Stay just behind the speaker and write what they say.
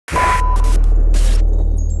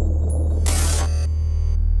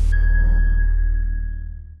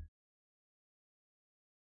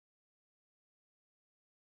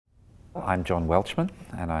I'm John Welchman,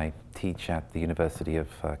 and I teach at the University of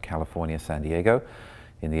California, San Diego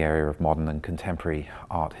in the area of modern and contemporary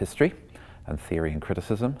art history and theory and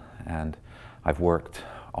criticism. And I've worked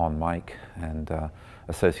on Mike and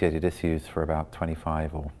associated issues for about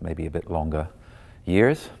 25 or maybe a bit longer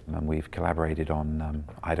years. And we've collaborated on,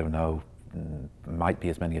 I don't know, might be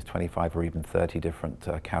as many as 25 or even 30 different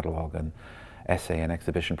catalog and essay and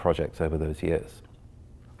exhibition projects over those years.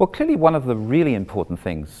 Well, clearly one of the really important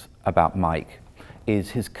things about Mike is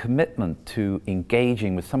his commitment to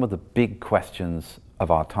engaging with some of the big questions of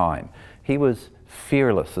our time. He was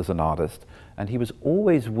fearless as an artist, and he was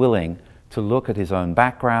always willing to look at his own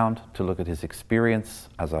background, to look at his experience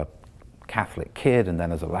as a Catholic kid and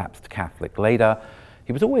then as a lapsed Catholic later.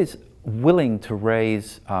 He was always willing to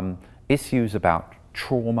raise issues about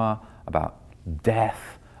trauma, about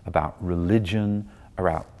death, about religion,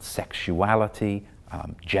 about sexuality,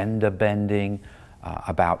 gender bending,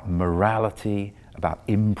 about morality, about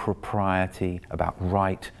impropriety, about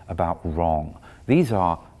right, about wrong. These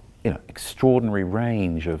are, extraordinary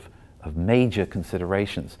range of major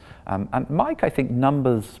considerations. And Mike, I think,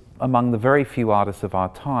 numbers among the very few artists of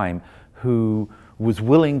our time who was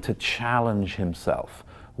willing to challenge himself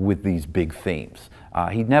with these big themes.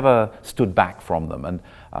 He never stood back from them, and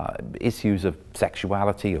issues of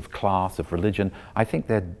sexuality, of class, of religion, I think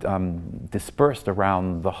they're dispersed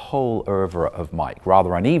around the whole oeuvre of Mike,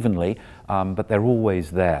 rather unevenly, but they're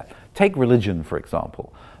always there. Take religion, for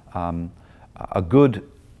example. A good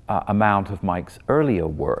amount of Mike's earlier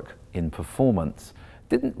work in performance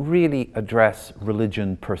didn't really address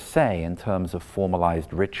religion per se in terms of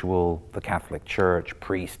formalized ritual, the Catholic Church,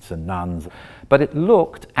 priests and nuns, but it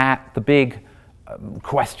looked at the big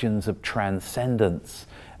questions of transcendence.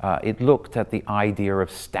 It looked at the idea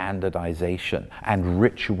of standardization and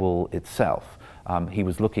ritual itself. He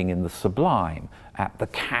was looking in the sublime at the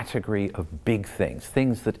category of big things,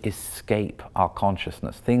 things that escape our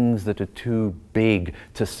consciousness, things that are too big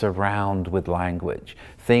to surround with language,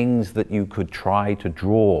 things that you could try to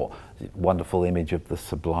draw. Wonderful image of the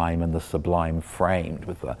sublime and the sublime framed,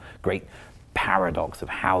 with a great paradox of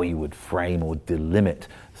how you would frame or delimit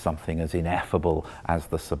something as ineffable as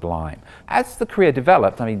the sublime. As the career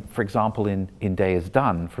developed, for example, in Day Is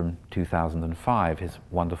Done from 2005, his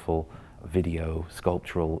wonderful video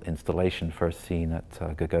sculptural installation first seen at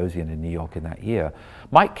Gagosian in New York in that year,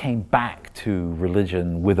 Mike came back to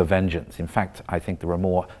religion with a vengeance. In fact, I think there are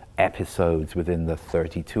more episodes within the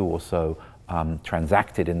 32 or so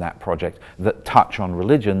transacted in that project that touch on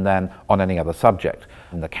religion than on any other subject.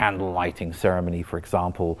 In the candle lighting ceremony, for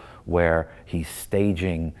example, where he's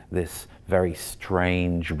staging this very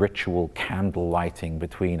strange ritual candle lighting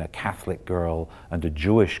between a Catholic girl and a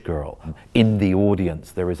Jewish girl. In the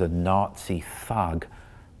audience, there is a Nazi thug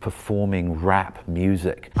performing rap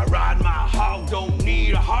music. I ride my hog, don't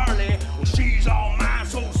need a Harley. Well, she's all mine,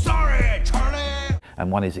 so sorry, Charlie. And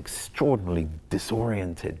one is extraordinarily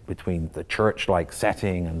disoriented between the church-like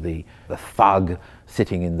setting and the thug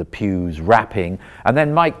sitting in the pews rapping. And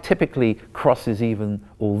then Mike typically crosses even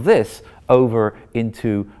all this over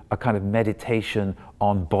into a kind of meditation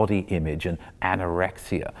on body image and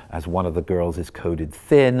anorexia, as one of the girls is coded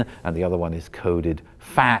thin and the other one is coded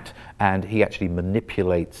fat, and he actually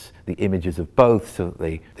manipulates the images of both so that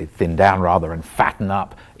they thin down rather and fatten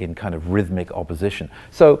up in kind of rhythmic opposition.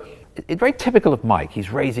 So it's very typical of Mike.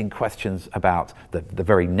 He's raising questions about the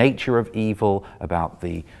very nature of evil, about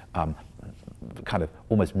the kind of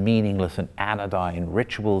almost meaningless and anodyne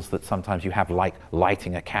rituals that sometimes you have, like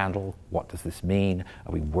lighting a candle. What does this mean?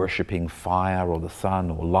 Are we worshipping fire or the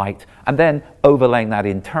sun or light? And then overlaying that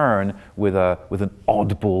in turn with an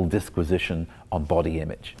oddball disquisition on body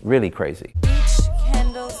image. Really crazy. Each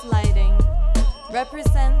candle's lighting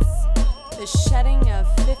represents the shedding of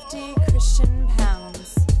 50 Christian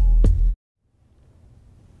pounds.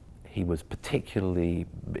 He was particularly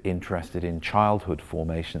interested in childhood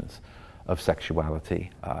formations of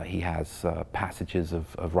sexuality. He has passages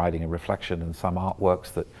of writing and reflection and some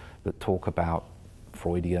artworks that talk about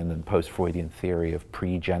Freudian and post-Freudian theory of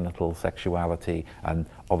pregenital sexuality, and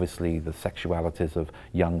obviously the sexualities of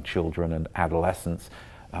young children and adolescents.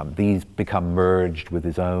 These become merged with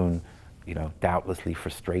his own, doubtlessly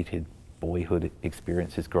frustrated boyhood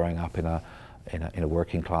experiences growing up in a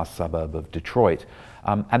working class suburb of Detroit.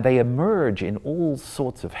 And they emerge in all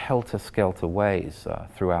sorts of helter-skelter ways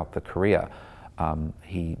throughout the career.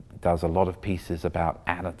 He does a lot of pieces about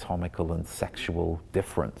anatomical and sexual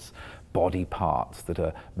difference, body parts that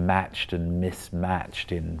are matched and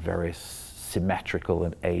mismatched in various symmetrical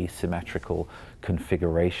and asymmetrical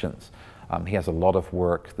configurations. He has a lot of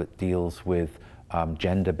work that deals with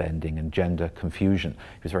gender bending and gender confusion.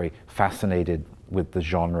 He was very fascinated with the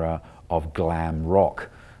genre of glam rock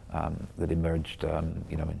that emerged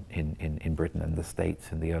in Britain and the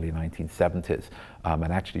States in the early 1970s,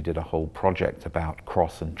 and actually did a whole project about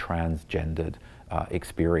cross and transgendered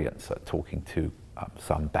experience, talking to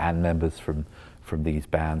some band members from these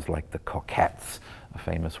bands like the Coquettes, a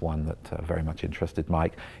famous one that very much interested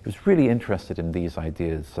Mike. He was really interested in these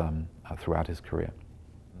ideas throughout his career.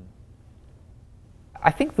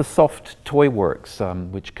 I think the soft toy works,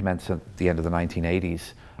 which commenced at the end of the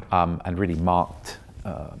 1980s and really marked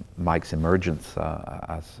Mike's emergence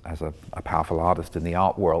as a powerful artist in the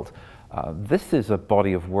art world, this is a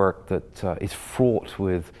body of work that is fraught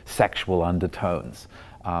with sexual undertones.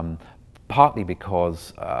 Partly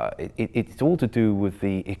because it's all to do with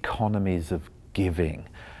the economies of giving.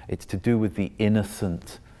 It's to do with the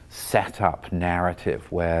innocent setup narrative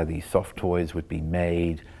where these soft toys would be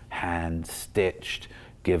made, hand-stitched,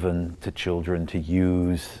 given to children to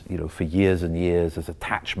use, for years and years as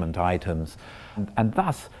attachment items, and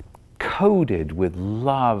thus coded with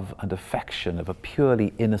love and affection of a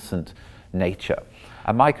purely innocent nature.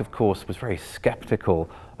 And Mike, of course, was very skeptical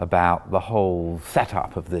about the whole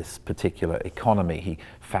setup of this particular economy. He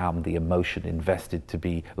found the emotion invested to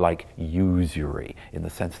be like usury, in the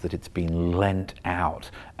sense that it's been lent out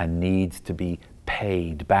and needs to be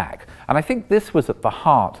paid back. And I think this was at the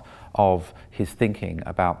heart of his thinking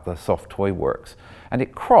about the soft toy works. And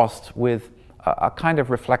it crossed with a kind of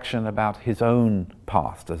reflection about his own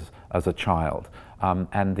past as a child,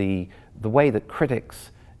 and the way that critics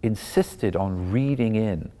insisted on reading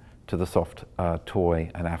in to the soft toy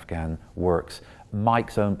and Afghan works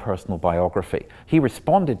Mike's own personal biography. He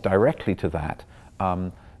responded directly to that.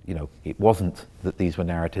 It wasn't that these were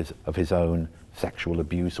narratives of his own sexual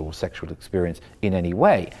abuse or sexual experience in any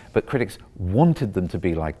way, but critics wanted them to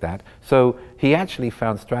be like that, so he actually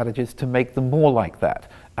found strategies to make them more like that,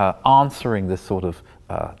 answering this sort of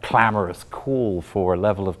clamorous call for a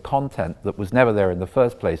level of content that was never there in the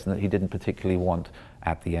first place and that he didn't particularly want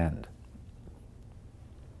at the end.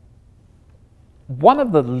 One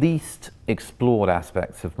of the least explored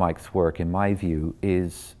aspects of Mike's work, in my view,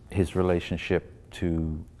 is his relationship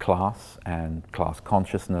to class and class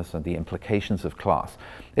consciousness and the implications of class.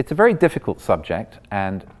 It's a very difficult subject,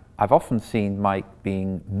 and I've often seen Mike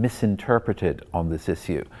being misinterpreted on this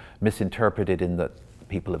issue. Misinterpreted in that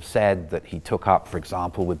people have said that he took up, for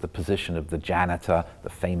example, with the position of the janitor, the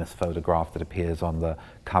famous photograph that appears on the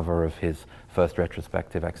cover of his first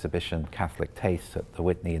retrospective exhibition, Catholic Tastes, at the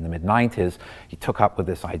Whitney in the mid-90s. He took up with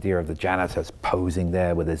this idea of the janitor posing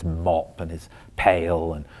there with his mop and his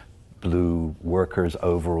pail and blue workers'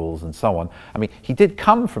 overalls and so on. I mean, he did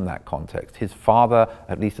come from that context. His father,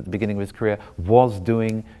 at least at the beginning of his career, was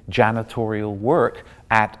doing janitorial work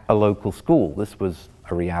at a local school. This was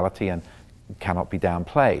a reality and cannot be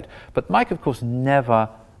downplayed. But Mike, of course,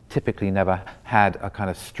 typically never had a kind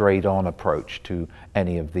of straight-on approach to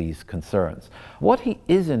any of these concerns. What he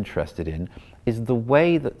is interested in is the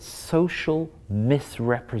way that social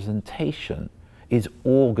misrepresentation is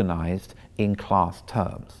organized in class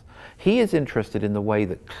terms. He is interested in the way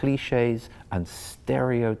that cliches and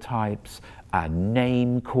stereotypes and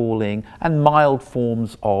name-calling and mild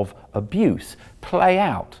forms of abuse play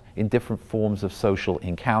out in different forms of social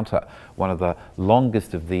encounter. One of the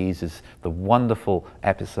longest of these is the wonderful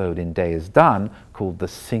episode in Day Is Done called The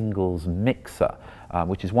Singles Mixer,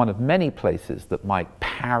 which is one of many places that Mike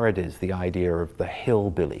parodies the idea of the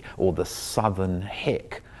hillbilly or the southern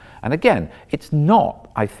hick. And again, it's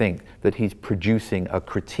not, I think, that he's producing a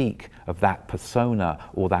critique of that persona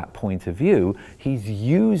or that point of view. He's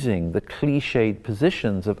using the cliched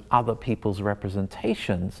positions of other people's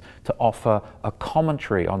representations to offer a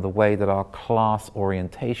commentary on the way that our class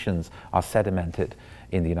orientations are sedimented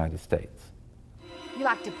in the United States. You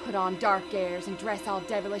like to put on dark airs and dress all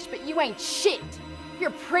devilish, but you ain't shit.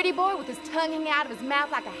 Your pretty boy with his tongue hanging out of his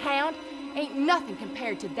mouth like a hound ain't nothing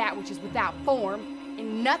compared to that which is without form.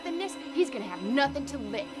 In nothingness, he's gonna have nothing to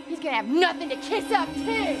lick. He's gonna have nothing to kiss up to.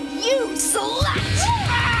 You slut!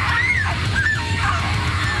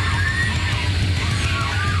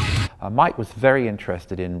 Mike was very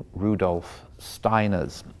interested in Rudolf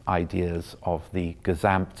Steiner's ideas of the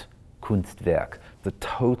gesamtkunstwerk, the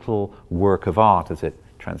total work of art, as it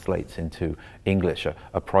translates into English,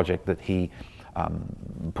 a project that he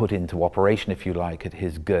put into operation, if you like, at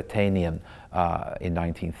his Goetheanum in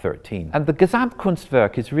 1913. And the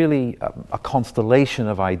Gesamtkunstwerk is really a constellation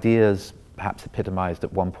of ideas perhaps epitomized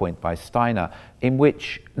at one point by Steiner, in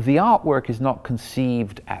which the artwork is not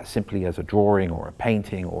conceived as simply as a drawing or a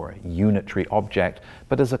painting or a unitary object,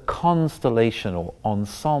 but as a constellation or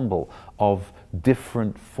ensemble of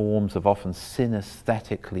different forms of often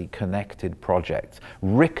synesthetically connected projects,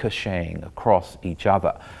 ricocheting across each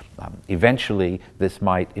other. Eventually, this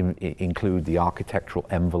might include the architectural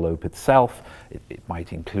envelope itself. It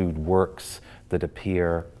might include works that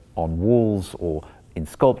appear on walls or in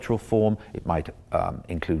sculptural form. It might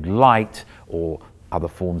include light or other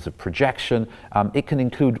forms of projection. It can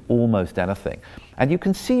include almost anything. And you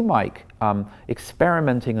can see Mike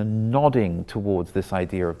experimenting and nodding towards this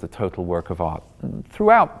idea of the total work of art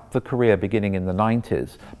throughout the career beginning in the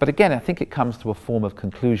 90s. But again, I think it comes to a form of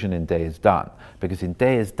conclusion in Day is Done, because in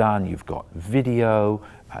Day is Done you've got video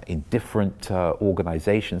in different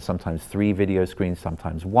organizations, sometimes 3 video screens,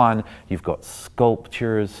 sometimes 1. You've got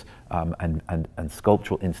sculptures and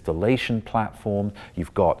sculptural installation platforms.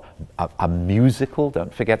 You've got a musical.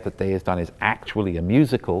 Don't forget that Day is Done is actually a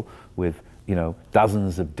musical with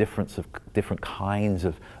dozens of different kinds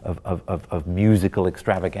of musical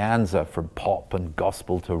extravaganza, from pop and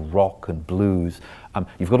gospel to rock and blues.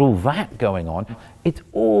 You've got all that going on. It's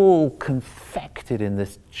all confected in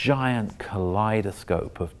this giant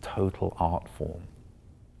kaleidoscope of total art form.